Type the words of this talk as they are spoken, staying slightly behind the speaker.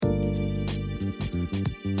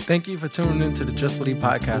Thank you for tuning in to the Just Believe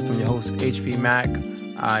podcast. I'm your host, HP Mac.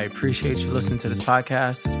 I appreciate you listening to this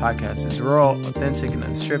podcast. This podcast is raw, authentic, and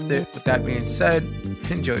unscripted. With that being said,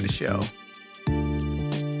 enjoy the show.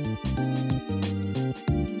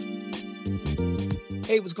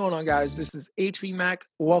 Hey, what's going on, guys? This is HP Mac.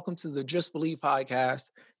 Welcome to the Just Believe podcast.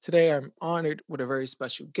 Today, I'm honored with a very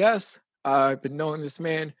special guest. I've been knowing this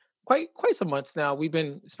man quite some months now. We've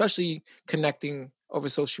been especially connecting over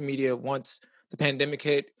social media once the pandemic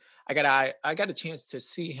hit. I got a chance to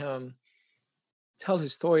see him tell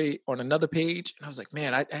his story on another page, and I was like,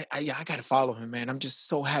 man, I got to follow him, man. I'm just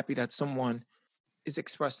so happy that someone is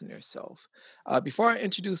expressing themselves. Before I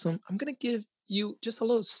introduce him, I'm gonna give you just a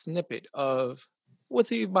little snippet of what's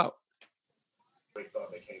he about. Great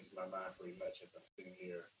thought that came to my mind pretty much as I'm sitting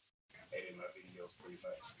here editing my videos pretty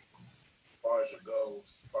much. As far as your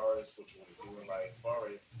goals, as far as what you want to do in life, as far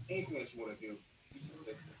as anything that you want to do, be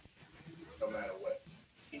consistent, no matter what.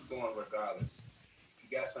 Keep going regardless.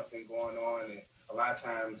 You got something going on, and a lot of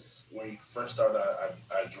times when you first start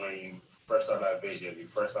a dream, first start a vision, you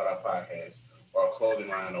first start a podcast or a clothing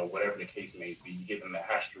line or whatever the case may be, you get in the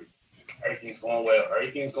high street. Everything's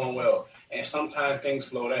going well. And sometimes things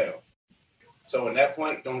slow down. So at that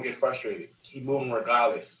point, don't get frustrated. Keep moving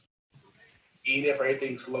regardless. Even if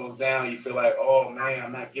everything slows down, you feel like, oh man,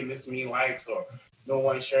 I'm not getting this many likes or no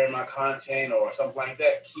one's sharing my content or something like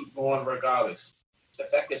that. Keep going regardless. The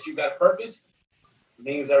fact that you got purpose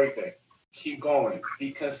means everything. Keep going.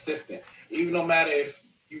 Be consistent. Even no matter if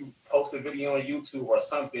you post a video on YouTube or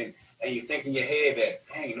something and you think in your head that,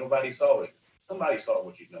 dang, nobody saw it. Somebody saw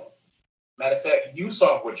what you're doing. Matter of fact, you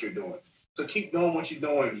saw what you're doing. So keep doing what you're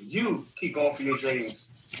doing. You keep going for your dreams.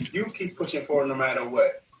 You keep pushing forward no matter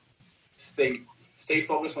what. Stay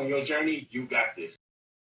focused on your journey. You got this.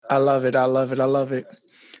 I love it.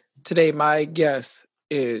 Today, my guest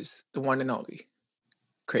is the one and only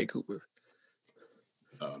Craig Cooper.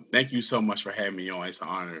 Thank you so much for having me on. It's an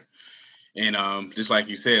honor. And just like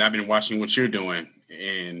you said, I've been watching what you're doing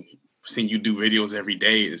and seeing you do videos every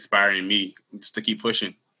day, inspiring me just to keep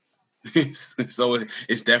pushing. So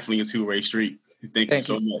it's definitely a two-way street. Thank you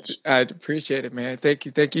so much. I appreciate it, man. Thank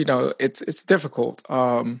you. You know, it's difficult.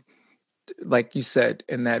 Like you said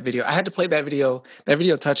in that video, I had to play that video. That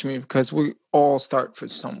video touched me because we all start from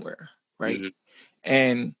somewhere, right? Mm-hmm.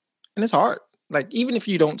 And it's hard. Like, even if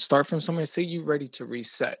you don't start from somewhere, say you're ready to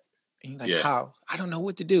reset. And you're like, how? I don't know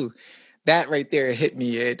what to do. That right there, it hit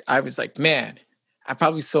me. I was like, man, I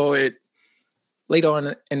probably saw it later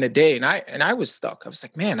on in the day, and I was stuck. I was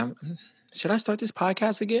like, man, should I start this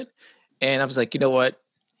podcast again? And I was like, you know what?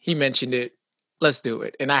 He mentioned it. Let's do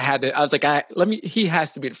it. And I was like, he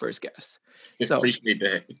has to be the first guest. So, appreciate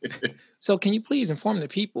that. So can you please inform the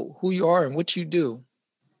people who you are and what you do?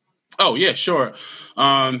 Oh, yeah, sure.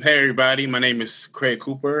 Hey, everybody. My name is Craig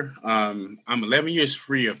Cooper. I'm 11 years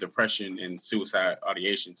free of depression and suicide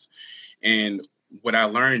ideations. And what I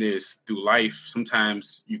learned is through life,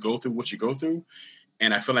 sometimes you go through what you go through.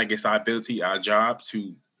 And I feel like it's our ability, our job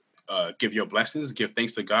to give your blessings, give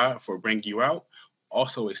thanks to God for bringing you out.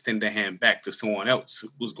 Also extend the hand back to someone else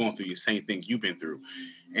who's going through the same thing you've been through.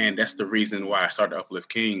 And that's the reason why I started Uplift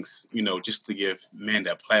Kings, you know, just to give men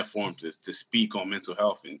that platform to speak on mental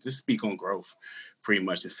health and just speak on growth, pretty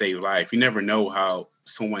much to save life. You never know how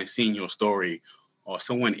someone seeing your story or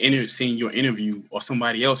someone seeing your interview or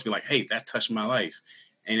somebody else be like, hey, that touched my life.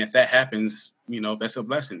 And if that happens, you know, that's a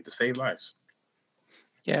blessing to save lives.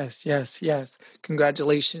 Yes.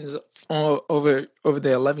 Congratulations over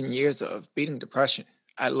the 11 years of beating depression.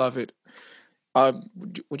 I love it.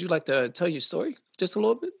 Would you like to tell your story just a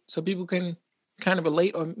little bit so people can kind of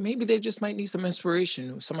relate, or maybe they just might need some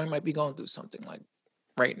inspiration? Somebody might be going through something like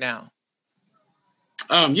right now.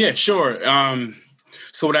 Yeah, sure.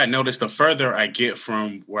 So what I noticed, the further I get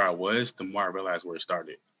from where I was, the more I realize where it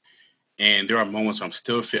started. And there are moments where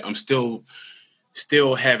I'm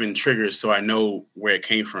still having triggers, so I know where it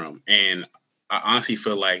came from. And I honestly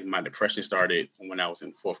feel like my depression started when I was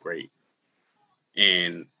in 4th grade.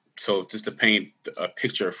 And so just to paint a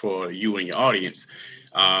picture for you and your audience,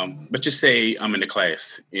 but just say I'm in the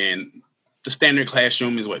class, and the standard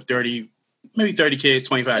classroom is what, 30 kids,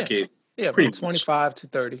 25 kids. Yeah, pretty 25 to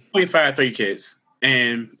 30. 25, 30 kids.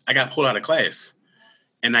 And I got pulled out of class.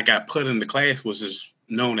 And I got put in the class, which is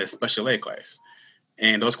known as special ed class.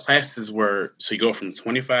 And those classes were, so you go from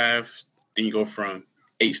 25, then you go from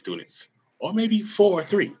 8 students, or maybe 4 or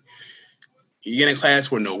 3. You get in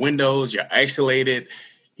class with no windows, you're isolated.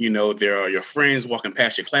 You know, there are your friends walking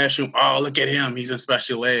past your classroom. Oh, look at him, he's in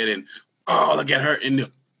special ed. And oh, look at her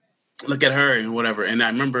and whatever. And I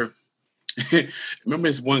remember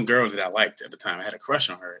this one girl that I liked at the time. I had a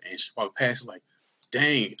crush on her, and she walked past like,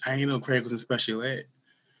 dang, I didn't know Craig was in special ed.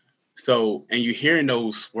 So, and you're hearing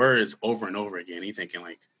those words over and over again. You're thinking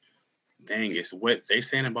like, dang, is what they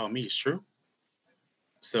saying about me is true?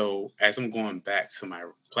 So as I'm going back to my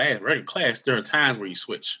regular class, there are times where you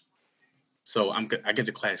switch. So I get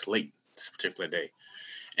to class late this particular day.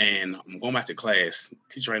 And I'm going back to class,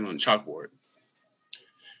 teacher writing on the chalkboard.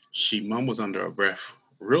 She mumbles under her breath,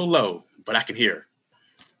 real low, but I can hear her.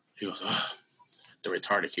 She goes, oh, the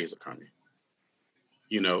retarded kids are coming.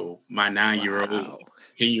 You know, my 9-year-old,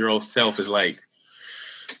 10-year-old self is like,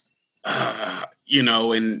 you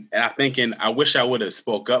know, and I'm thinking, I wish I would have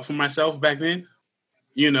spoke up for myself back then,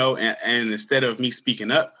 you know, and instead of me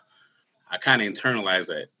speaking up, I kind of internalized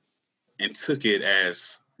that and took it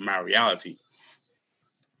as my reality.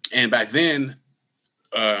 And back then,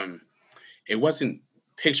 it wasn't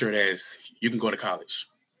pictured as you can go to college,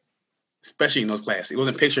 especially in those classes. It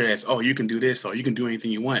wasn't pictured as, oh, you can do this or you can do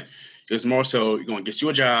anything you want. It was more so you're going to get you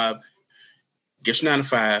a job, get your 9 to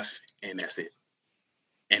 5, and that's it.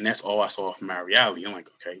 And that's all I saw from my reality. I'm like,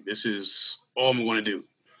 okay, this is all I'm going to do,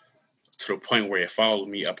 to the point where it followed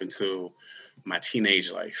me up until my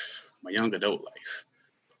teenage life, my young adult life.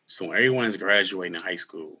 So when everyone's graduating in high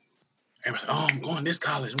school, everyone's like, oh, I'm going to this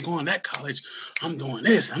college, I'm going to that college, I'm doing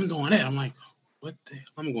this, I'm doing that. I'm like, what the hell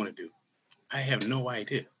am I going to do? I have no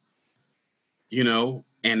idea. You know,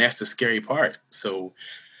 and that's the scary part. So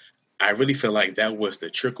I really feel like that was the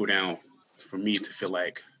trickle down for me to feel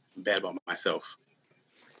like bad about myself.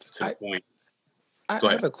 To the point. I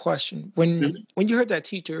have a question. When you heard that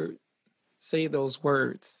teacher say those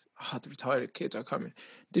words, oh, the retarded kids are coming,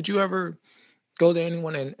 did you ever go to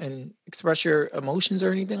anyone and express your emotions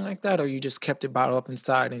or anything like that? Or you just kept it bottled up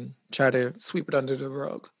inside and try to sweep it under the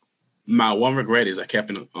rug? My one regret is I kept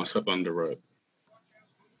it swept under the rug.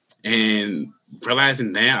 And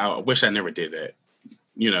realizing now, I wish I never did that,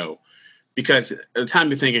 you know, because at the time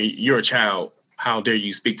you're thinking, you're a child, how dare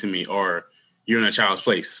you speak to me, or you're in a child's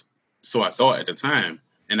place. So I thought at the time,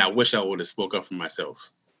 and I wish I would have spoke up for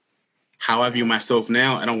myself. How I view myself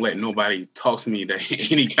now, I don't let nobody talk to me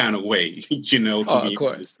that any kind of way, you know. Of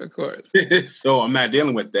course. So I'm not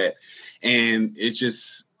dealing with that. And it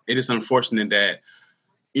is unfortunate that,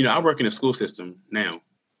 you know, I work in the school system now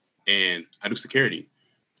and I do security,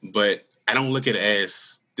 but I don't look at it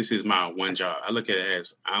as this is my one job. I look at it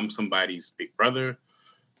as I'm somebody's big brother.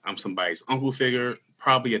 I'm somebody's uncle figure,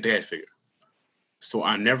 probably a dad figure. So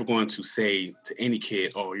I'm never going to say to any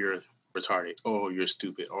kid, oh, you're retarded, oh, you're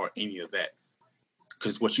stupid, or any of that.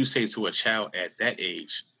 Because what you say to a child at that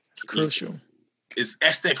age, it's crucial.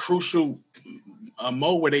 That's that crucial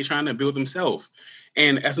mode where they're trying to build themselves.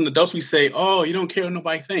 And as an adult, we say, oh, you don't care what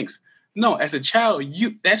nobody thinks. No, as a child,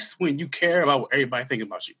 that's when you care about what everybody thinks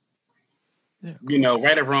about you. Yeah, you know,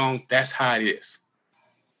 right or wrong, that's how it is.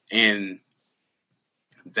 And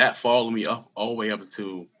that followed me up all the way up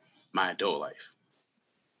to my adult life.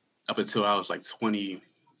 Up until I was like 20,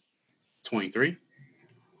 23.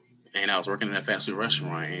 And I was working in a fast food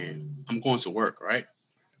restaurant and I'm going to work, right?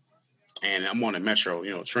 And I'm on the metro,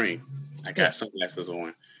 you know, train. I got sunglasses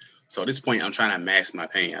on. So at this point, I'm trying to mask my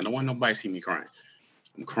pain. I don't want nobody to see me crying.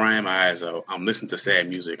 I'm crying my eyes out. I'm listening to sad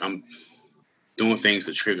music. I'm doing things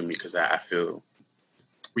to trigger me because I feel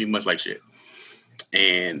pretty much like shit.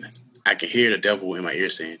 And I can hear the devil in my ear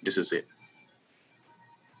saying, this is it.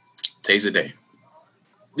 Today's the day.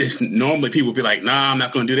 Normally people be like, nah, I'm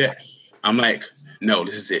not going to do that. I'm like, no,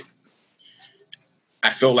 this is it. I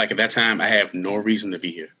felt like at that time I have no reason to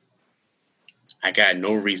be here. I got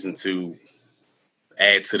no reason to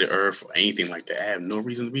add to the earth or anything like that. I have no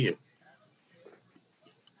reason to be here.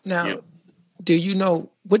 Now, do you know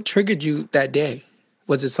what triggered you that day?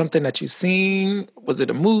 Was it something that you seen? Was it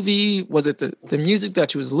a movie? Was it the music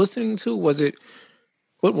that you was listening to?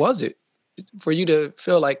 What was it for you to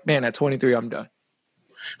feel like, man, at 23, I'm done?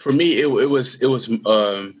 For me, it was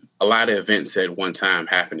a lot of events at one time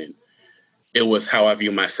happening. It was how I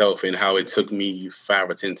view myself and how it took me 5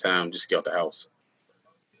 or 10 times just to get out the house.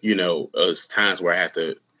 You know, it was times where I had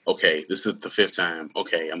to, okay, this is the 5th time.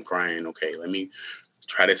 Okay, I'm crying. Okay, let me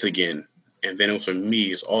try this again. And then for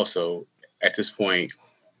me, it's also at this point,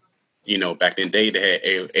 you know, back in the day, they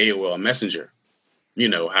had AOL Messenger, you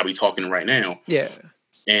know, how we talking right now. Yeah.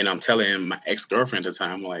 And I'm telling my ex-girlfriend at the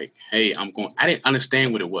time, like, hey, I didn't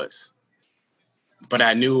understand what it was. But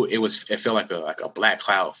I knew it felt like a black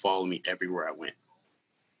cloud following me everywhere I went.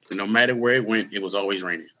 No matter where it went, it was always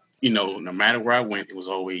raining. You know, no matter where I went, it was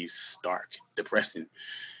always dark, depressing.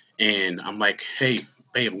 And I'm like, hey,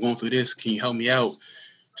 babe, I'm going through this. Can you help me out?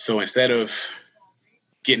 So instead of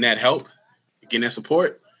getting that help, getting that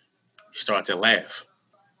support, you start to laugh.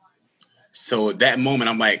 So at that moment,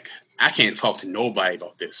 I'm like, I can't talk to nobody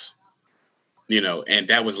about this, and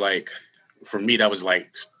that was like, for me, that was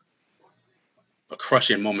like a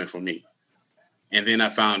crushing moment for me. And then I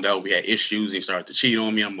found out we had issues and he started to cheat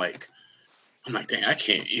on me. I'm like, dang, I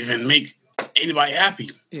can't even make anybody happy.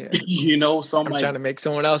 Yeah. So I'm like, trying to make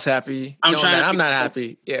someone else happy. I'm not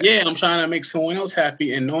happy. Yeah, I'm trying to make someone else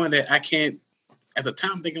happy, and knowing that I can't, at the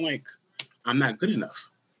time thinking like, I'm not good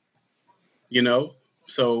enough.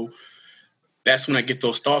 So that's when I get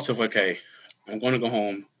those thoughts of, okay, I'm going to go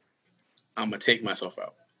home. I'm going to take myself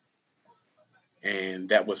out. And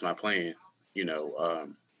that was my plan.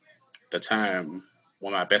 The time,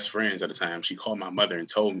 one of my best friends at the time, she called my mother and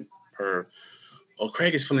told her, "Oh,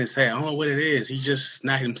 Craig is feeling sad. I don't know what it is. He's just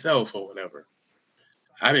not himself or whatever."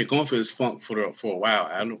 I've been going through this funk for a while.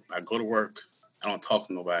 I go to work. I don't talk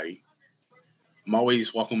to nobody. I'm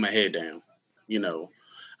always walking my head down. I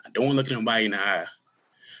don't want to look at nobody in the eye.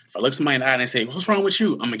 If I look somebody in the eye and they say, "What's wrong with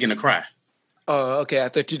you?" I'm going to cry. Oh, okay. I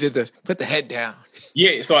thought you did put the head down.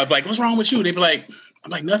 Yeah. So I'd be like, "What's wrong with you?" They'd be like,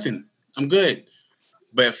 "I'm like, nothing. I'm good."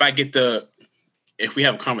 But if we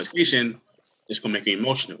have a conversation, it's going to make me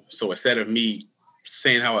emotional. So instead of me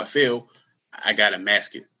saying how I feel, I got to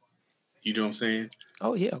mask it. You know what I'm saying?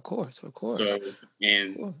 Oh, yeah, of course. So,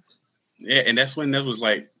 and that's when that was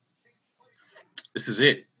like, this is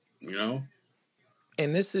it,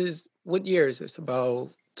 And this is, what year is this?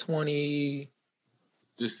 About 20?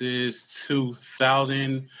 This is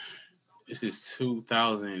 2000. This is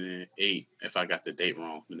 2008, if I got the date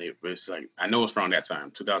wrong. It's like, I know it's around that time,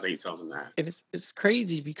 2008, 2009. And it's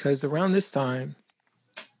crazy because around this time,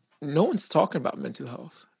 no one's talking about mental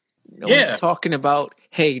health. No one's talking about,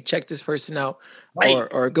 hey, check this person out, right,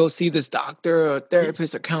 or go see this doctor or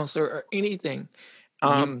therapist or counselor or anything.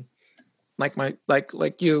 Mm-hmm.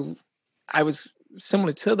 Like you, I was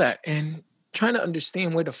similar to that, and trying to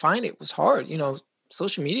understand where to find it was hard.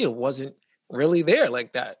 Social media wasn't really there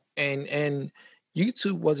like that. And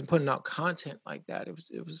YouTube wasn't putting out content like that.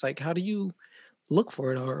 It was like, how do you look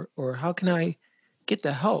for it, or how can I get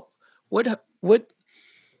the help? What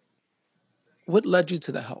led you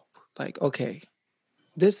to the help? Like, okay,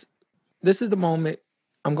 this is the moment.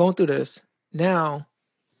 I'm going through this. Now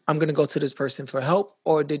I'm gonna go to this person for help,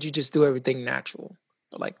 or did you just do everything natural,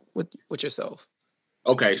 like with yourself?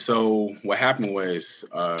 Okay, so what happened was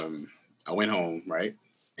I went home, right,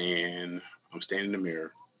 and I'm standing in the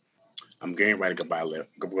mirror. I'm getting ready to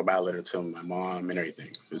goodbye letter to my mom and everything.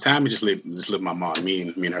 At the time, I just lived with my mom, me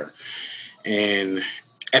and her. And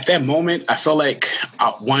at that moment, I felt like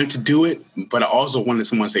I wanted to do it, but I also wanted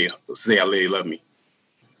someone to say I really love me.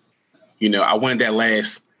 I wanted that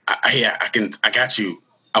last, I got you.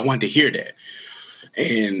 I wanted to hear that.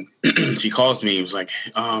 And she calls me and was like,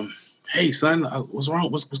 "Hey, son, what's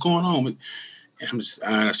wrong? What's going on?" And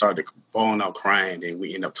I started bawling out, crying, and we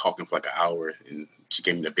ended up talking for like an hour. And she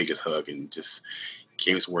gave me the biggest hug and just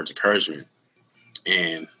gave me some words of encouragement.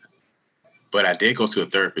 But I did go to a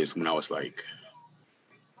therapist when I was like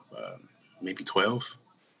maybe 12.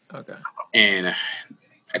 Okay. And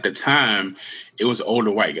at the time, it was an older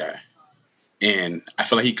white guy, and I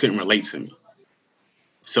felt like he couldn't relate to me.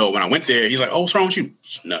 So when I went there, he's like, "Oh, what's wrong with you?"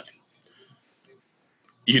 Nothing.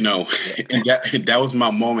 And that was my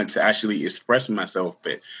moment to actually express myself.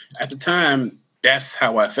 But at the time, that's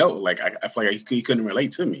how I felt. Like I felt like he couldn't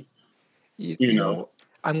relate to me. You know,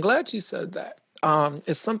 I'm glad you said that.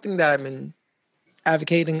 It's something that I've been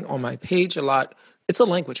advocating on my page a lot. It's a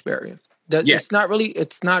language barrier. It's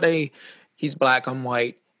not a he's black, I'm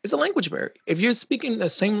white. It's a language barrier. If you're speaking the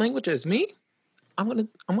same language as me, I'm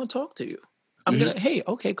gonna talk to you. I'm gonna, hey,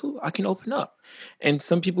 okay, cool. I can open up. And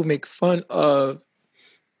some people make fun of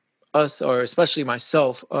us, or especially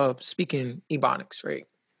myself, of speaking Ebonics, right?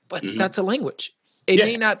 But that's a language. It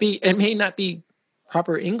may not be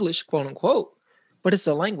proper English, quote unquote, but it's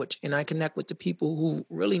a language, and I connect with the people who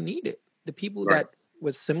really need it. The people that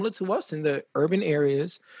was similar to us in the urban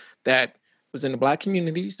areas, that was in the Black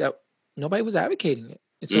communities, that nobody was advocating it.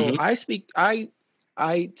 And so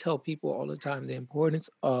I tell people all the time the importance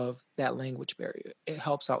of that language barrier. It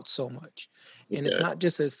helps out so much. And it's not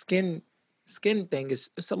just a skin thing,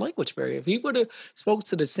 it's a language barrier. If he would have spoke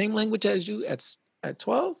to the same language as you at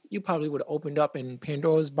 12, you probably would have opened up, and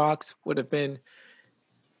Pandora's box would have been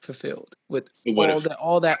fulfilled with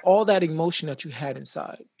all that emotion that you had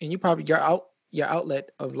inside. And you probably your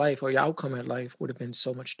outlet of life, or your outcome at life, would have been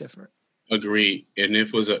so much different. Agreed. And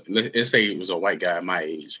if it was let's say it was a white guy my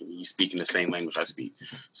age, he's speaking the same language I speak.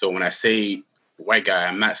 So when I say white guy,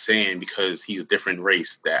 I'm not saying because he's a different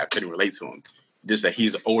race that I couldn't relate to him. Just that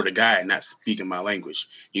he's an older guy and not speaking my language.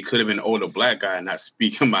 He could have been an older black guy and not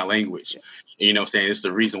speaking my language. And, you know what I'm saying? It's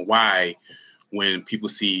the reason why when people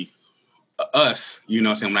see us, you know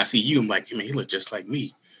what I'm saying? When I see you, I'm like, man, he look just like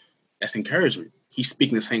me. That's encouragement. He's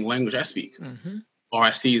speaking the same language I speak. Mm-hmm. Or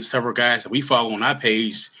I see several guys that we follow on our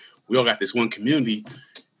page. We all got this one community.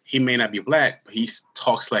 He may not be black, but he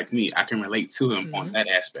talks like me. I can relate to him on that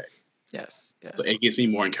aspect. Yes. So it gives me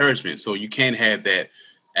more encouragement. So you can have that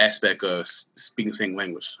aspect of speaking the same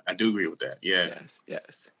language. I do agree with that. Yeah.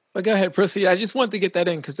 Yes. But go ahead, proceed. I just wanted to get that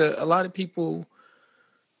in because a lot of people,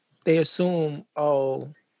 they assume,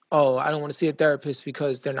 oh, I don't want to see a therapist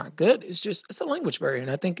because they're not good. It's a language barrier.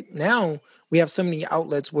 And I think now we have so many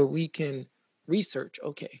outlets where we can research.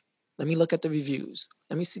 Okay, let me look at the reviews.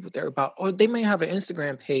 Let me see what they're about. Or they may have an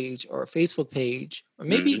Instagram page or a Facebook page, or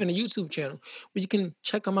maybe even a YouTube channel where you can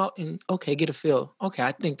check them out and, okay, get a feel. Okay,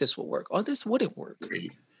 I think this will work. Or this wouldn't work.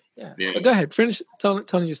 Yeah. But go ahead, finish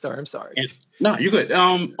telling your story. I'm sorry. No, you're good.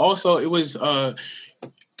 Also, it was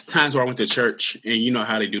times where I went to church, and you know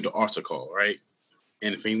how they do the altar call, right?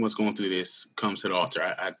 And if anyone's going through this, comes to the altar.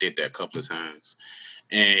 I did that a couple of times.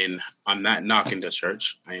 And I'm not knocking the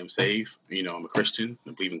church. I am saved. You know, I'm a Christian.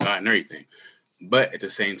 I believe in God and everything. But at the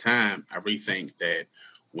same time, I really think that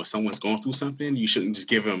when someone's going through something, you shouldn't just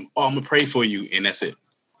give them, I'm going to pray for you, and that's it.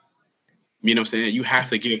 You know what I'm saying? You have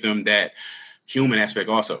to give them that human aspect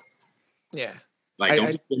also. Yeah. Like,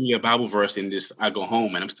 don't give me a Bible verse and just I go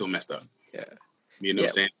home and I'm still messed up. Yeah. You know what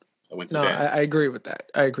I'm saying? I agree with that.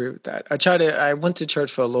 I went to church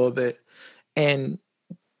for a little bit, and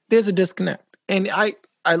there's a disconnect. And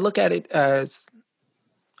I look at it as,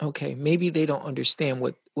 okay, maybe they don't understand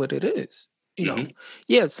what it is. You know,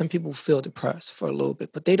 yeah, some people feel depressed for a little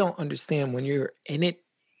bit, but they don't understand when you're in it,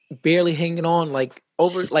 barely hanging on, like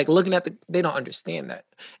looking at they don't understand that.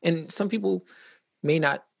 And some people may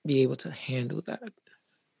not be able to handle that.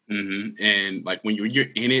 And like when you're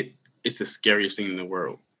in it, it's the scariest thing in the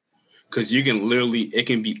world. Because you can it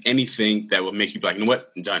can be anything that will make you be like, you know what,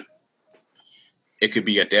 I'm done. It could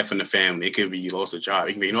be a death in the family. It could be you lost a job.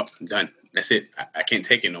 It can be, you know what, I'm done. That's it. I can't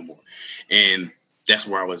take it no more. And that's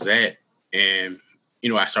where I was at. And, you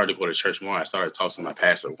know, I started to go to church more. I started talking to my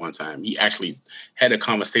pastor one time. He actually had a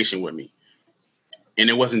conversation with me. And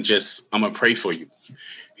it wasn't just, I'm going to pray for you.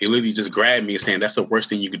 He literally just grabbed me and saying, that's the worst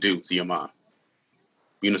thing you could do to your mom.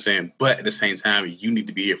 You know what I'm saying? But at the same time, you need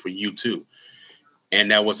to be here for you too.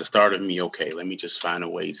 And that was the start of me. Okay, let me just find a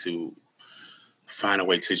way to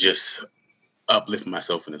just uplift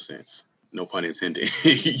myself in a sense. No pun intended.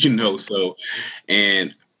 You know, so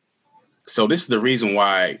this is the reason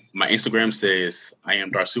why my Instagram says I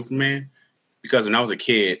am Dark Superman, because when I was a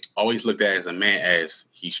kid, I always looked at as a man as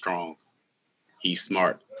he's strong, he's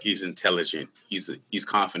smart, he's intelligent, he's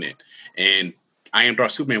confident. And I am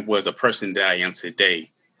Dark Superman was a person that I am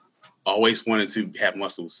today. Always wanted to have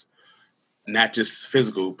muscles. Not just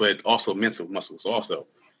physical, but also mental muscles also.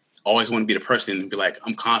 Always want to be the person and be like,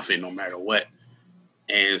 I'm confident no matter what.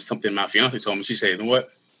 And something my fiance told me, she said, you know what?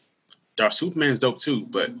 Dark Superman's dope too,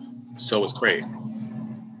 but so is Craig.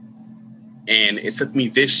 And it took me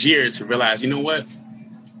this year to realize, you know what?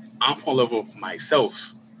 I'm falling in love with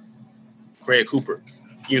myself, Craig Cooper.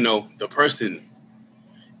 You know, the person.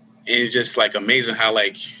 And it's just like amazing how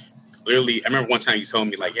like, literally, I remember one time you told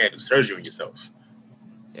me like, you had to do surgery on yourself.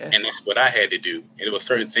 Yeah. And that's what I had to do. And there were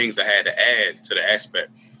certain things I had to add to the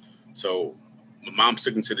aspect. So my mom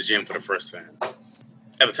took me to the gym for the first time.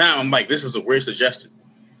 At the time, I'm like, this is a weird suggestion.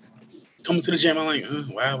 Coming to the gym, I'm like,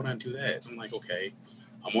 why would I do that? I'm like, okay.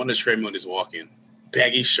 I'm on the treadmill just walking.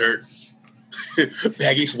 Baggy shirt,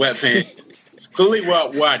 baggy sweatpants. Clearly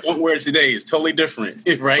what I don't wear today is totally different,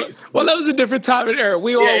 right? Well, that was a different time and era.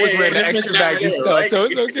 We always wear the extra baggy stuff, right? So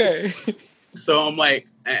it's okay. So I'm like,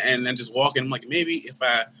 and then just walking, I'm like, maybe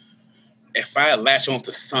if I latch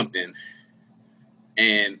onto something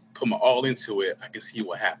and put my all into it, I can see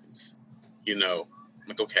what happens. You know, I'm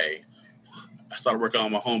like, okay. I started working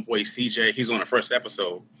on my homeboy CJ. He's on the first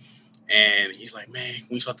episode. And he's like, man,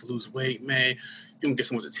 when you start to lose weight, man, you can get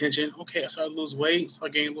someone's attention. Okay, I started to lose weight,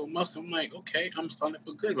 start gaining a little muscle. I'm like, okay, I'm starting to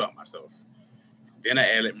feel good about myself. Then I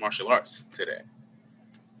added martial arts to that.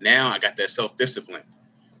 Now I got that self-discipline.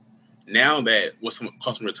 Now that what's some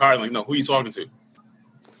customer retired, like, no, who are you talking to?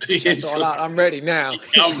 That's all out. I'm ready now.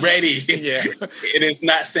 I'm ready. Yeah. And it's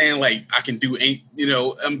not saying like I can do ain't, you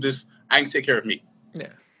know, I can take care of me. Yeah.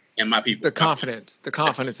 And my people. The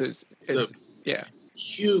confidence is yeah.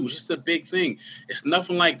 Huge. It's a big thing. It's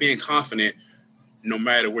nothing like being confident no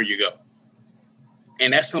matter where you go.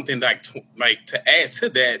 And that's something like to add to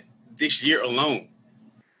that this year alone.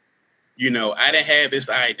 You know, I didn't have this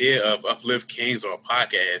idea of Uplift Kings or a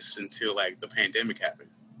podcast until like the pandemic happened.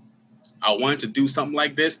 I wanted to do something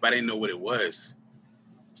like this, but I didn't know what it was.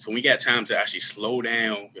 So we got time to actually slow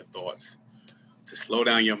down your thoughts, to slow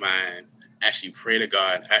down your mind, actually pray to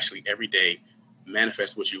God, actually every day,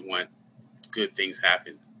 manifest what you want, good things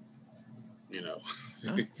happen. No,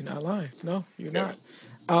 you're not lying. No, you're not.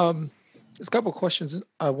 There's a couple of questions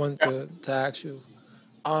I want to ask you.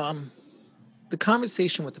 The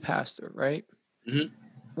conversation with the pastor, right?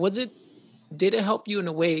 Mm-hmm. Did it help you in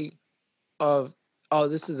a way of, oh,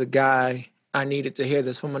 this is a guy, I needed to hear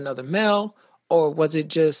this from another male? Or was it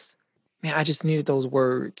just, man, I just needed those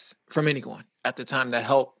words from anyone at the time that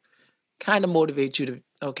helped kind of motivate you to,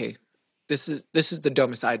 okay, this is the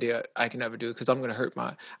dumbest idea I can ever do, because I'm going to hurt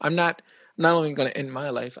I'm not only going to end my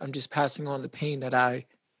life, I'm just passing on the pain that I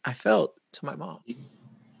felt to my mom.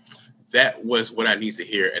 That was what I need to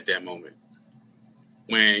hear at that moment.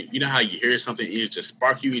 When, you know how you hear something, it just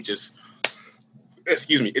spark you, it just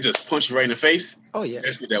punched you right in the face. Oh yeah.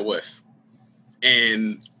 That's what that was.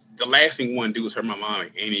 And the last thing one do is hurt my mom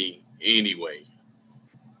anyway.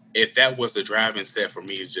 If that was the driving set for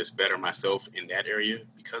me to just better myself in that area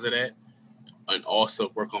because of that, and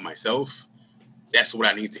also work on myself, that's what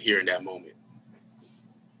I need to hear in that moment.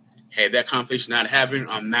 Had that conversation not happened,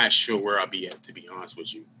 I'm not sure where I'll be at, to be honest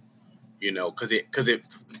with you. You know, because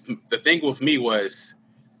the thing with me was,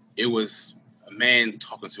 it was a man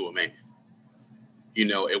talking to a man. You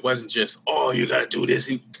know, it wasn't just, oh, you gotta do this.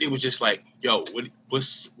 It was just like, yo,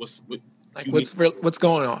 what's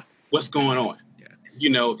going on? What's going on? Yeah.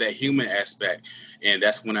 You know, that human aspect, and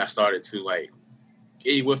that's when I started to like,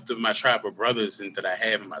 with my tribe of brothers and that I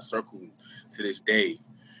have in my circle to this day,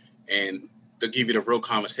 and they'll give you the real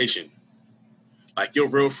conversation. Like, your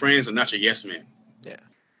real friends are not your yes men. Yeah.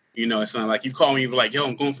 You know, it's not like you call me, you're like, yo,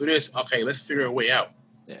 I'm going through this. Okay, let's figure a way out.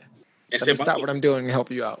 Yeah. Let me stop what I'm doing and help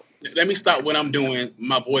you out. Let me stop what I'm doing.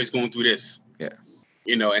 My boy's going through this. Yeah.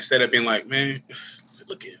 You know, instead of being like, man,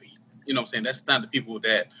 look at me. You know what I'm saying? That's not the people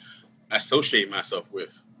that I associate myself with.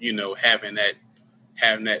 You know, having that.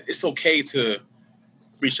 It's okay to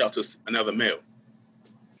reach out to another male.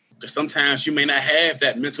 Because sometimes you may not have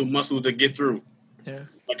that mental muscle to get through. Yeah.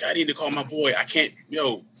 Like, I need to call my boy. I can't,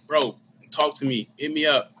 bro, talk to me. Hit me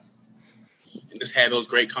up. And just have those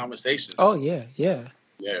great conversations. Oh, yeah, yeah.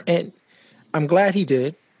 Yeah. And I'm glad he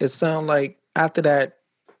did. It sounded like after that,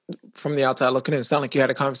 from the outside looking in, it sounded like you had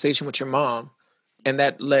a conversation with your mom, and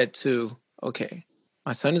that led to, okay,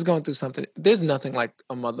 my son is going through something. There's nothing like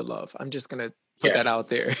a mother love. I'm just going to put that out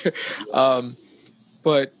there. Yes.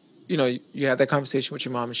 But, you had that conversation with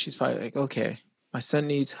your mom, and she's probably like, okay, my son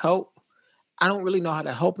needs help. I don't really know how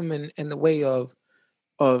to help him in the way of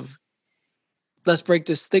let's break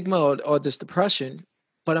this stigma or this depression,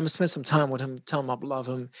 but I'm gonna spend some time with him, tell him I love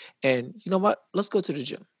him. And you know what? Let's go to the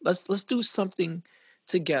gym. Let's do something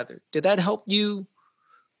together. Did that help you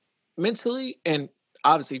mentally and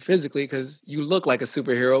obviously physically, because you look like a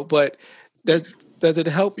superhero, but does it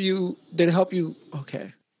help you? Did it help you?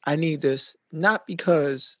 Okay, I need this, not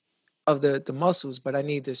because of the muscles, but I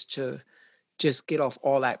need this to just get off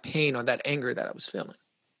all that pain or that anger that I was feeling.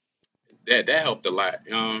 That helped a lot.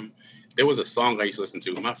 There was a song I used to listen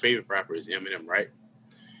to. My favorite rapper is Eminem, right?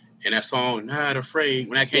 And that song, Not Afraid,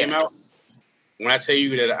 when that came out, when I tell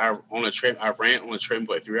you that I ran on a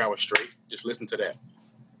treadmill for 3 hours straight, just listen to that.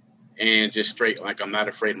 And just straight, like, I'm not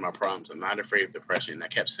afraid of my problems. I'm not afraid of depression. And I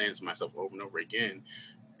kept saying to myself over and over again,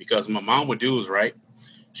 because my mom would do is, right,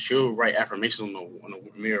 she'll write affirmations on the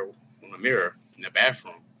mirror in the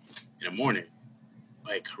bathroom in the morning.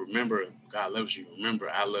 Like, remember, God loves you. Remember,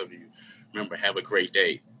 I love you. Remember, have a great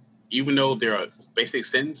day. Even though there are basic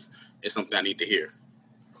sentences, it's something I need to hear.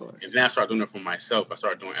 Of course. And then I started doing it for myself. I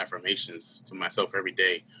started doing affirmations to myself every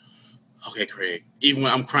day. Okay, Craig. Even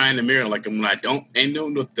when I'm crying in the mirror, like when I don't. And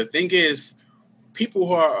the thing is, people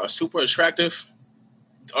who are super attractive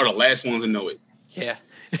are the last ones to know it. Yeah.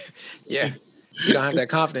 Yeah. You don't have that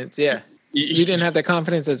confidence. Yeah. You didn't have that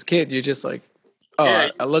confidence as a kid. You're just like, oh,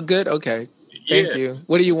 yeah. I look good? Okay. Thank you.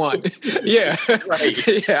 What do you want? Yeah.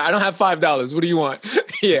 Right. Yeah. I don't have $5. What do you want?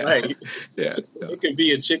 Yeah. Right. Yeah. No. It can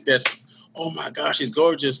be a chick that's, oh my gosh, she's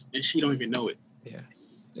gorgeous, and she don't even know it.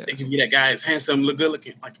 Yeah. It can be that guy is handsome, look good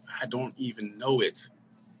looking. Like, I don't even know it.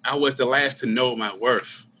 I was the last to know my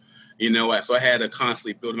worth. So I had to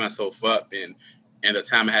constantly build myself up, and the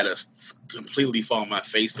time I had to completely fall on my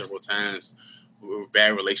face several times with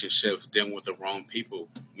bad relationships, dealing with the wrong people,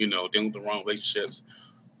 dealing with the wrong relationships,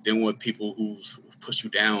 dealing with people who push you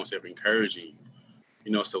down instead of encouraging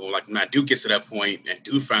you. So like when I do get to that point and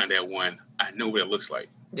do find that one, I know what it looks like.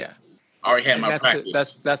 Yeah. I already had my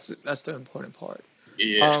practice. That's the important part.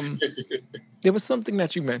 Yeah. There was something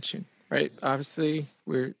that you mentioned, right? Obviously,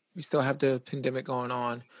 we still have the pandemic going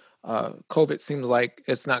on. COVID seems like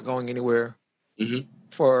it's not going anywhere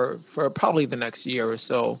for probably the next year or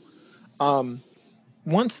so.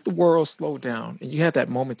 once the world slowed down and you had that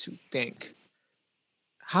moment to think,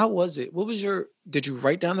 how was it? What was your, did you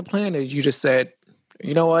write down the plan or you just said,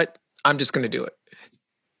 you know what? I'm just going to do it.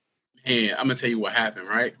 And I'm gonna tell you what happened,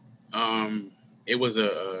 right? It was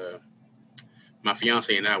my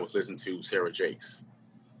fiance and I was listening to Sarah Jakes.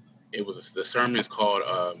 It was the sermon is called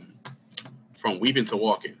From Weeping to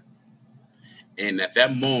Walking. And at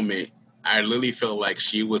that moment, I literally felt like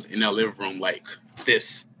she was in our living room like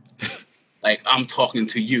this. Like I'm talking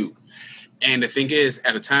to you. And the thing is,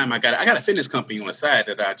 at the time I got a fitness company on the side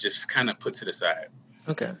that I just kind of put to the side.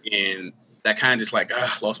 Okay. And that kind of just like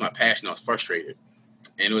lost my passion. I was frustrated.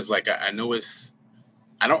 And it was like I know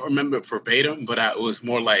I don't remember it verbatim, but it was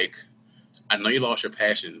more like, I know you lost your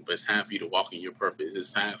passion, but it's time for you to walk in your purpose.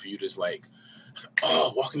 It's time for you to just like,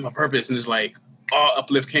 walk in my purpose. And it's like,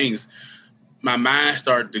 uplift kings. My mind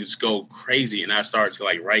started to just go crazy. And I started to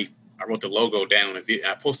like write. I wrote the logo down.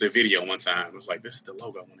 I posted a video one time. I was like, this is the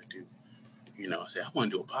logo I want to do. I said, I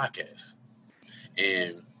want to do a podcast.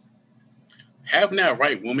 And having that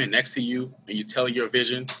right woman next to you and you tell your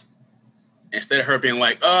vision, instead of her being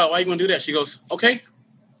like, why are you going to do that? She goes, okay,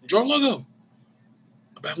 draw a logo.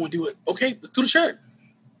 But I want to do it. Okay, let's do the shirt.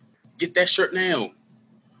 Get that shirt now.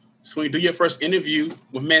 So when you do your first interview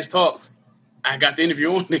with Men's Talk, I got the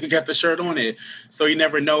interview on it, got the shirt on it. So you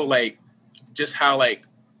never know, like, just how, like,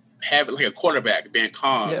 have it like a quarterback being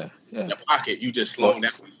calm in the pocket. You just slow down.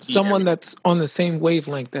 Someone that's on the same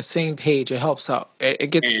wavelength, that same page, it helps out.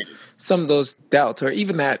 It gets some of those doubts or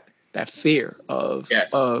even that fear of,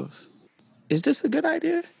 is this a good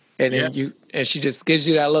idea? And then and she just gives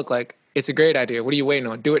you that look like, it's a great idea. What are you waiting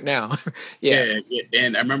on? Do it now. Yeah.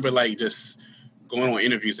 And I remember like just going on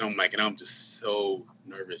interviews and I'm just so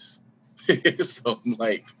nervous. So I'm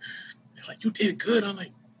like, you did good. I'm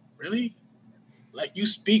like, really? Like, you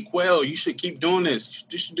speak well. You should keep doing this.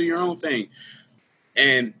 You should do your own thing.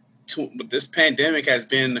 And this pandemic has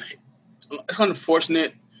been, it's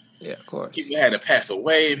unfortunate. Yeah, of course. People had to pass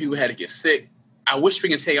away. People had to get sick. I wish we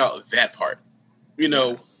can take out that part.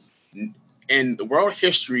 In the world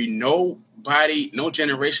history, no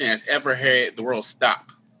generation has ever had the world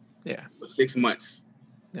stop. Yeah. For 6 months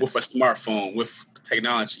with a smartphone, with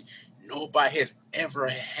technology. Nobody has ever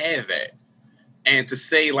had that. And to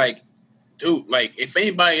say like, dude, like if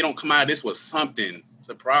anybody don't come out of this with something, it's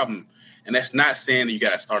a problem. And that's not saying that you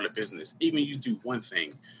got to start a business. Even you do one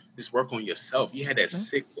thing, just work on yourself. You had that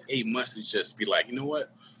 6 to 8 months to just be like, you know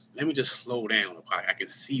what? Let me just slow down. I can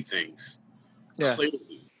see things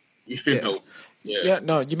clearly.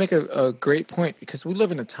 No, you make a great point because we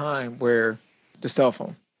live in a time where the cell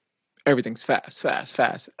phone, everything's fast.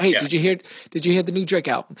 Hey, did you hear the new Drake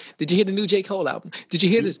album? Did you hear the new J. Cole album? Did you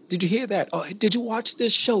hear this? Did you hear that? Oh, did you watch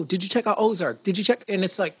this show? Did you check out Ozark? Did you check? And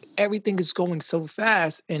it's like everything is going so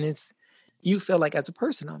fast and you feel like as a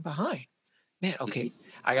person, I'm behind. Man, okay,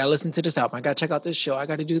 I got to listen to this album. I got to check out this show. I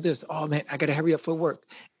got to do this. Oh man, I got to hurry up for work.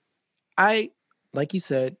 Like you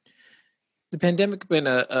said, the pandemic has been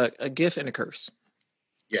a gift and a curse.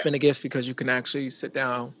 It's been a gift because you can actually sit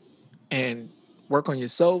down and work on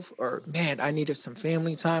yourself, or man, I needed some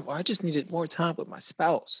family time, or I just needed more time with my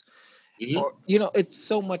spouse. Or, it's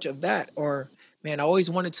so much of that. Or man, I always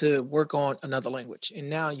wanted to work on another language. And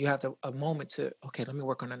now you have a moment to, okay, let me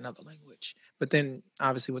work on another language. But then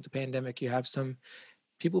obviously with the pandemic, you have some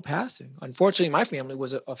people passing. Unfortunately, my family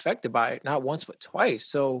was affected by it, not once, but twice.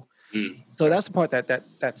 So that's the part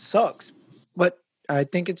that sucks. But I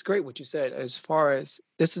think it's great what you said, as far as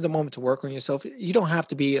this is a moment to work on yourself. You don't have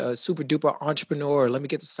to be a super duper entrepreneur or let me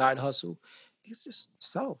get the side hustle. It's just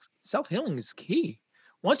self-healing is key.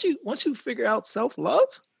 Once you figure out self-love,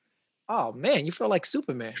 oh man, you feel like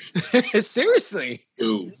Superman. Seriously.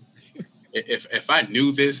 Dude, if I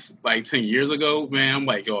knew this like 10 years ago, man, I'm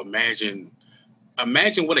like, yo, imagine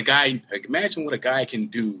what a guy can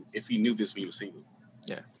do if he knew this when he was single.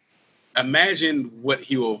 Yeah. Imagine what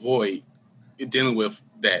he will avoid dealing with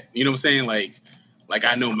that. You know what I'm saying? Like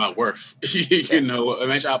I know my worth.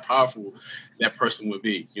 Imagine how powerful that person would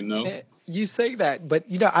be, You say that, but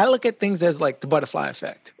I look at things as like the butterfly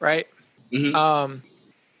effect, right? Mm-hmm.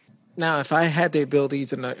 Now if I had the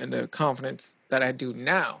abilities and the confidence that I do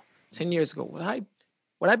now, 10 years ago, would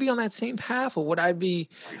I be on that same path, or would I be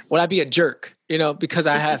a jerk, because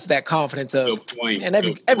I have that confidence of, and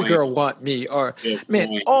every girl want me, or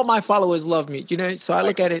all my followers love me, so I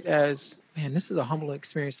look at it as, man, this is a humble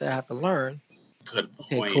experience that I have to learn. Good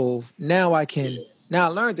point. Okay, cool. Now I can, now I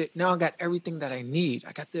learned it. Now I got everything that I need.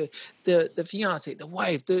 I got the fiance, the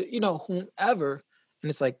wife, whomever. And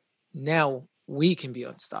it's like, now we can be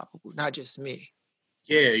unstoppable, not just me.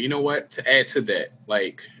 Yeah. You know what? To add to that,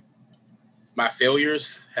 like my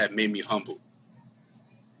failures have made me humble.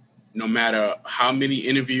 no matter how many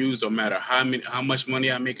interviews, no matter how much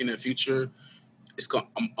money I make in the future,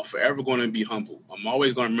 I'm forever going to be humble. I'm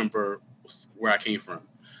always going to remember where I came from.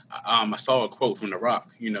 I saw a quote from The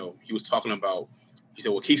Rock. You know, he was talking about. He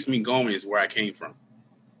said, "What keeps me going is where I came from."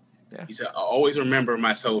 Yeah. He said, "I always remember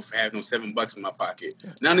myself having no $7 in my pocket."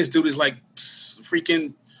 Yeah. Now this dude is like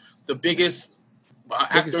freaking the biggest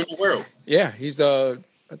actor in the world. Yeah, he's I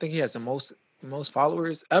think he has the most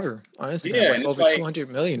followers ever on Instagram. Yeah, like over 200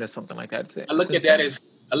 million or something like that. I look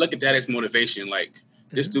at that as motivation. Like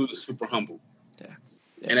this dude is super humble. Yeah.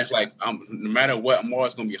 And it's like no matter what, I'm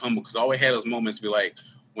always gonna be humble because I always had those moments be like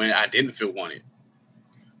when I didn't feel wanted,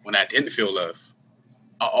 when I didn't feel love.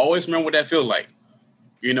 I always remember what that feels like.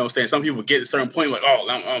 You know what I'm saying? Some people get to a certain point like, oh,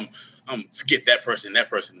 I'm forget that person.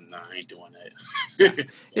 Nah, I ain't doing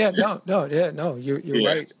that. No, you're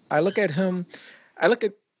right. I look at him, I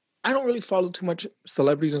don't really follow too much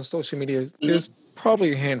celebrities on social media. There's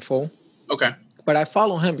probably a handful. Okay. But I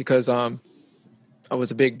follow him because I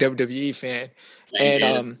was a big WWE fan.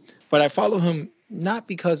 And but I follow him not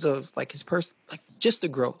because of like his person, like just the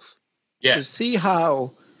growth. Yeah. To see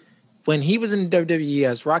how when he was in WWE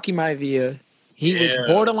as Rocky Maivia, he was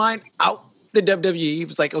borderline out the WWE. He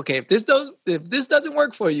was like, okay, if this doesn't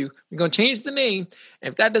work for you, we're gonna change the name.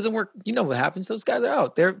 And if that doesn't work, you know what happens? Those guys are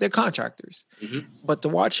out. They're contractors. Mm-hmm. But to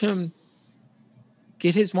watch him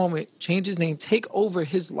get his moment, change his name, take over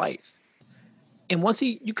his life. And once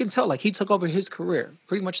you can tell, like he took over his career,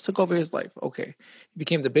 pretty much took over his life. Okay. He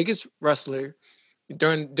became the biggest wrestler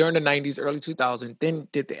during the 90s, early 2000s, then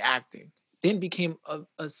did the acting, then became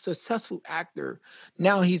a successful actor.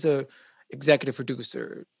 Now he's a executive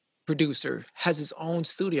producer, has his own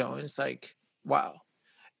studio. And it's like, wow,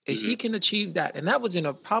 if he can achieve that. And that was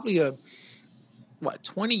in probably a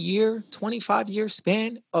 25-year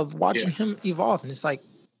span of watching him evolve. And it's like,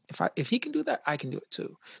 if he can do that, I can do it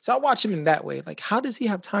too. So I watch him in that way. Like, how does he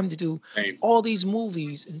have time to do all these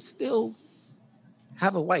movies and still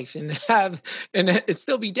have a wife and it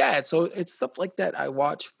still be dad? So it's stuff like that I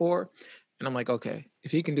watch for. And I'm like, okay,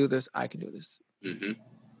 if he can do this, I can do this. Mm-hmm.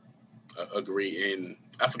 Agree. And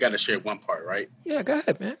I forgot to share one part, right? Yeah, go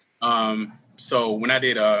ahead, man. So when I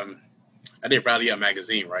did Rally Up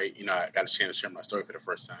magazine, right? You know, I got a chance to share my story for the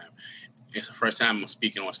first time. It's the first time I'm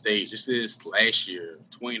speaking on stage. This is last year,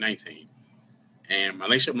 2019. And my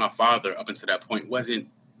relationship with my father up until that point wasn't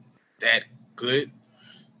that good.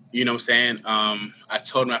 You know what I'm saying? I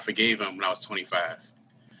told him I forgave him when I was 25.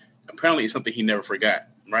 Apparently, it's something he never forgot,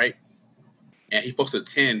 right? And he's supposed to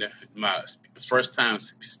attend my first time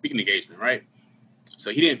speaking engagement, right?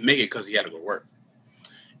 So he didn't make it because he had to go to work.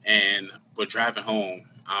 And we're driving home.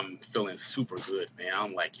 I'm feeling super good, man.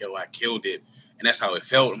 I'm like, yo, I killed it. And that's how it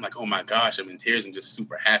felt. I'm like, oh my gosh, I'm in tears. I'm just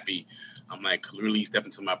super happy. I'm like, really stepping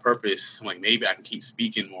into my purpose. I'm like, maybe I can keep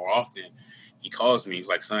speaking more often. He calls me. He's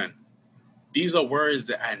like, son, these are words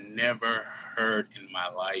that I never heard in my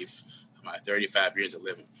life, my 35 years of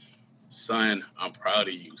living. Son, I'm proud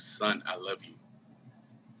of you. Son, I love you.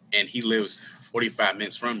 And he lives 45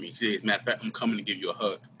 minutes from me. He said, as a matter of fact, I'm coming to give you a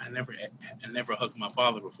hug. I never hugged my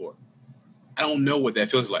father before. I don't know what that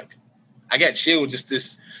feels like. I got chilled just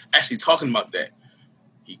this actually talking about that.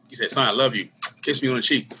 He said, son, I love you. Kiss me on the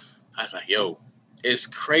cheek. I was like, yo, it's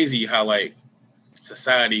crazy how like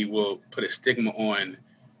society will put a stigma on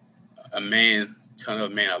a man telling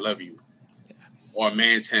another man I love you. Or a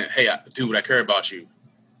man saying, hey, dude, I care about you.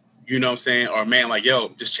 You know what I'm saying? Or a man like, yo,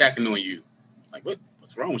 just checking on you. Like,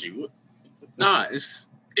 what's wrong with you? Nah, it's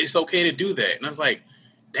okay to do that. And I was like,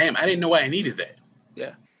 damn, I didn't know I needed that.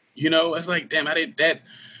 Yeah. You know, it's like, damn, I did that.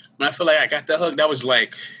 When I feel like I got that hug, that was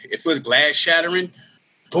like, if it was glass shattering,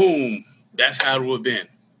 boom, that's how it would have been.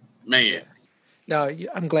 Man. No,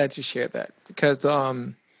 I'm glad you shared that because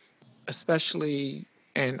especially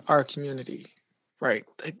in our community, right?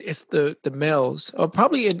 It's the males, or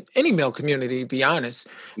probably in any male community, to be honest,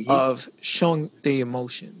 of showing the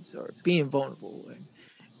emotions or being vulnerable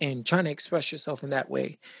and trying to express yourself in that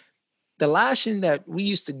way. The lashing that we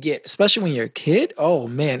used to get, especially when you're a kid, oh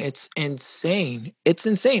man, it's insane. It's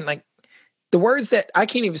insane. Like the words that I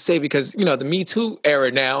can't even say because, you know, the Me Too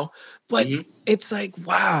era now, but it's like,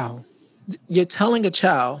 wow, you're telling a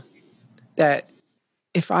child that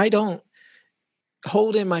if I don't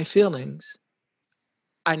hold in my feelings,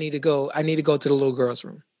 I need to go to the little girl's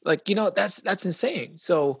room. Like, you know, that's insane.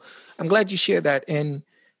 So I'm glad you shared that. And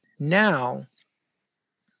now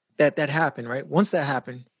that happened, right? Once that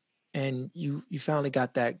happened, and you finally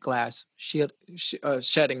got that glass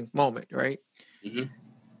shedding moment, right? Mm-hmm.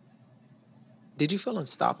 Did you feel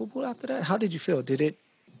unstoppable after that? How did you feel? Did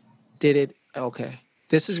it, okay,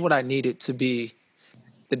 this is what I needed to be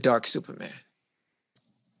the dark Superman?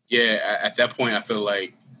 Yeah, at that point, I feel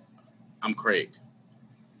like I'm Craig.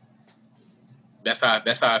 That's how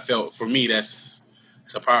I felt. For me, it's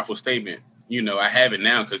a powerful statement. I have it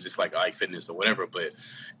now because it's like I like fitness or whatever. But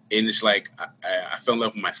and it's like I fell in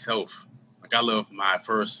love with myself. Like I love my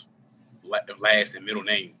first, last, and middle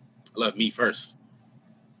name. I love me first.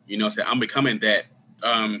 So I'm becoming that.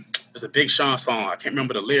 There's a Big Sean song. I can't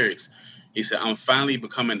remember the lyrics. He said, "I'm finally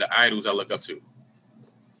becoming the idols I look up to."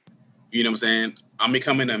 You know what I'm saying? I'm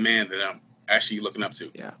becoming a man that I'm actually looking up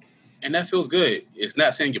to. Yeah. And that feels good. It's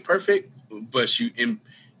not saying you're perfect, but you're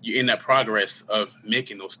in that progress of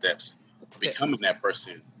making those steps, becoming that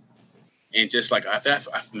person. And just like I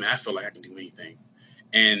feel like I can do anything.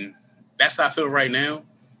 And that's how I feel right now.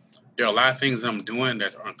 There are a lot of things I'm doing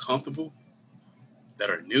that are uncomfortable, that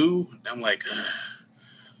are new. I'm like,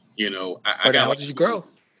 But it helps you grow.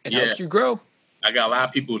 It helps you grow. I got a lot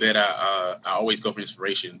of people that I always go for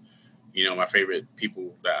inspiration. My favorite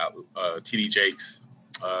people, TD Jakes,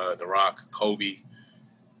 The Rock, Kobe,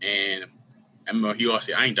 and he always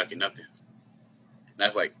said, "I ain't ducking nothing." And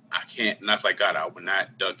that's like, I can't. And that's like, God, I would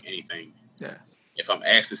not duck anything. Yeah. If I'm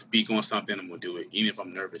asked to speak on something, I'm gonna do it, even if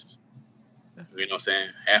I'm nervous. You know what I'm saying?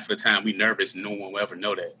 Half of the time we nervous, no one will ever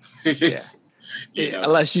know that.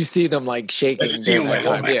 Unless you see them like shaking during that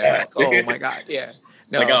time. Oh my God. Yeah.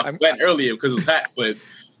 No, like I was sweating earlier because it was hot, but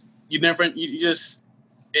you just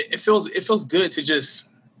it feels good to just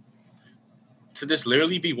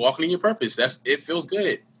literally be walking in your purpose. It feels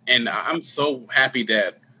good. And I'm so happy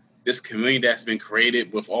that this community that's been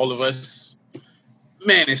created with all of us,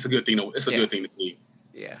 man, it's a good thing. It's a good thing to see.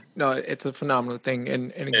 Yeah. No, it's a phenomenal thing.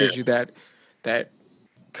 And it gives you that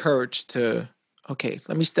courage to, okay,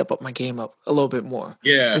 let me step up my game up a little bit more.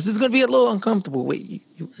 Yeah. This is going to be a little uncomfortable. Wait,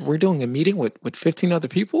 we're doing a meeting with 15 other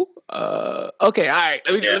people? Okay, all right,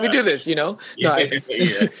 let me do this, No,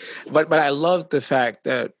 but I love the fact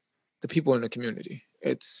that the people in the community,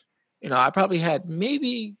 it's, I probably had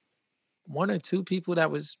maybe one or two people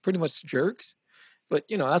that was pretty much jerks, but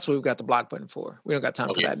that's what we've got the block button for. We don't got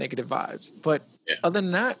time for that negative vibes. But other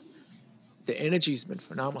than that, the energy's been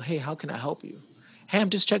phenomenal. Hey, how can I help you? Hey, I'm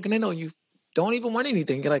just checking in on you. Don't even want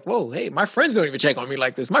anything. You're like, whoa, hey, my friends don't even check on me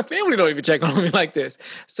like this. My family don't even check on me like this.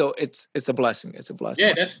 So it's a blessing. It's a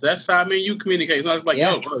blessing. Yeah, that's how you communicate. So I was like,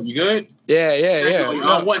 yo, bro, you good? Yeah. I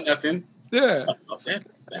don't want nothing. Yeah.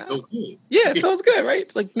 That feels good. Yeah, it feels good, right?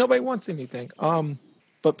 It's like nobody wants anything.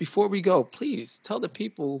 But before we go, please tell the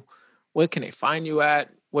people where can they find you at?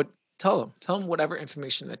 Tell them whatever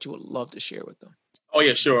information that you would love to share with them. Oh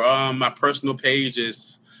yeah, sure. My personal page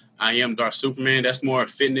is I Am Dark Superman. That's more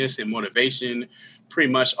fitness and motivation,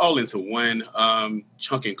 pretty much all into one.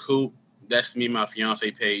 Chunk and Coop, that's me and my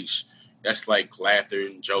fiance page. That's like laughter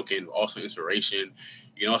and joking, also inspiration.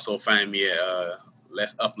 You can also find me at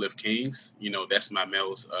Let's Uplift Kings. That's my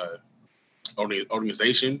male's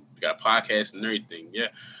organization. We got a podcast and everything. Yeah.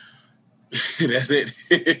 That's it.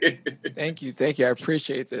 Thank you. I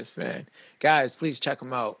appreciate this, man. Guys, please check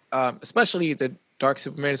them out. Especially the Dark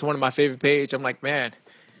Superman. It's one of my favorite pages. I'm like, man.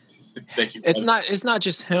 Thank you. It's not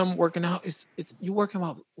just him working out. It's you working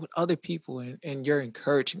out with other people and you're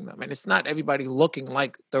encouraging them. And it's not everybody looking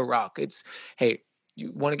like The Rock. It's, hey,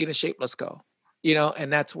 you want to get in shape? Let's go.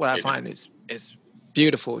 And that's what I find is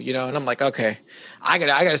beautiful. And I'm like, okay, I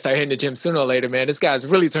gotta start hitting the gym sooner or later, man. This guy's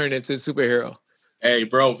really turned into a superhero. Hey,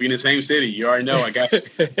 bro, if you're in the same city, you already know I got you.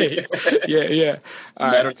 Yeah.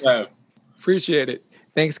 All right. Time. Appreciate it.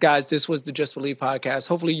 Thanks, guys. This was the Just Believe podcast.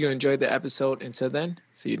 Hopefully you enjoyed the episode. Until then,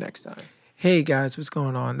 see you next time. Hey, guys, what's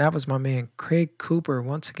going on? That was my man, Craig Cooper.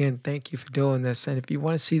 Once again, thank you for doing this. And if you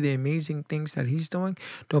want to see the amazing things that he's doing,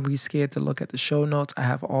 don't be scared to look at the show notes. I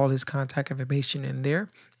have all his contact information in there.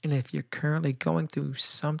 And if you're currently going through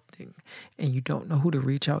something and you don't know who to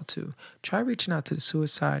reach out to, try reaching out to the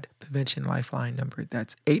Suicide Prevention Lifeline number.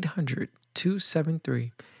 That's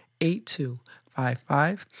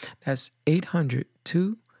 800-273-8255. That's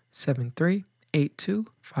 800-273-8255.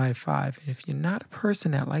 And if you're not a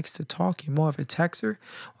person that likes to talk, you're more of a texter,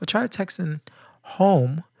 well, try texting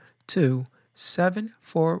home to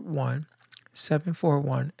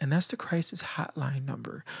 741-741. And that's the crisis hotline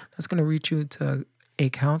number. That's going to reach you to a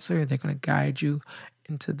counselor. They're going to guide you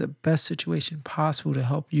into the best situation possible to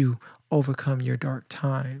help you overcome your dark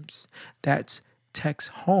times. That's text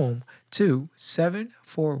home to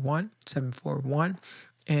 741-741,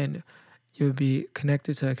 and you'll be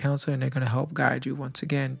connected to a counselor, and they're going to help guide you. Once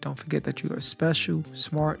again, don't forget that you are special,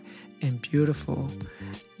 smart, and beautiful.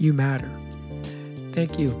 You matter.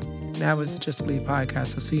 Thank you. That was the Just Believe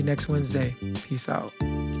podcast. I'll see you next Wednesday. Peace out.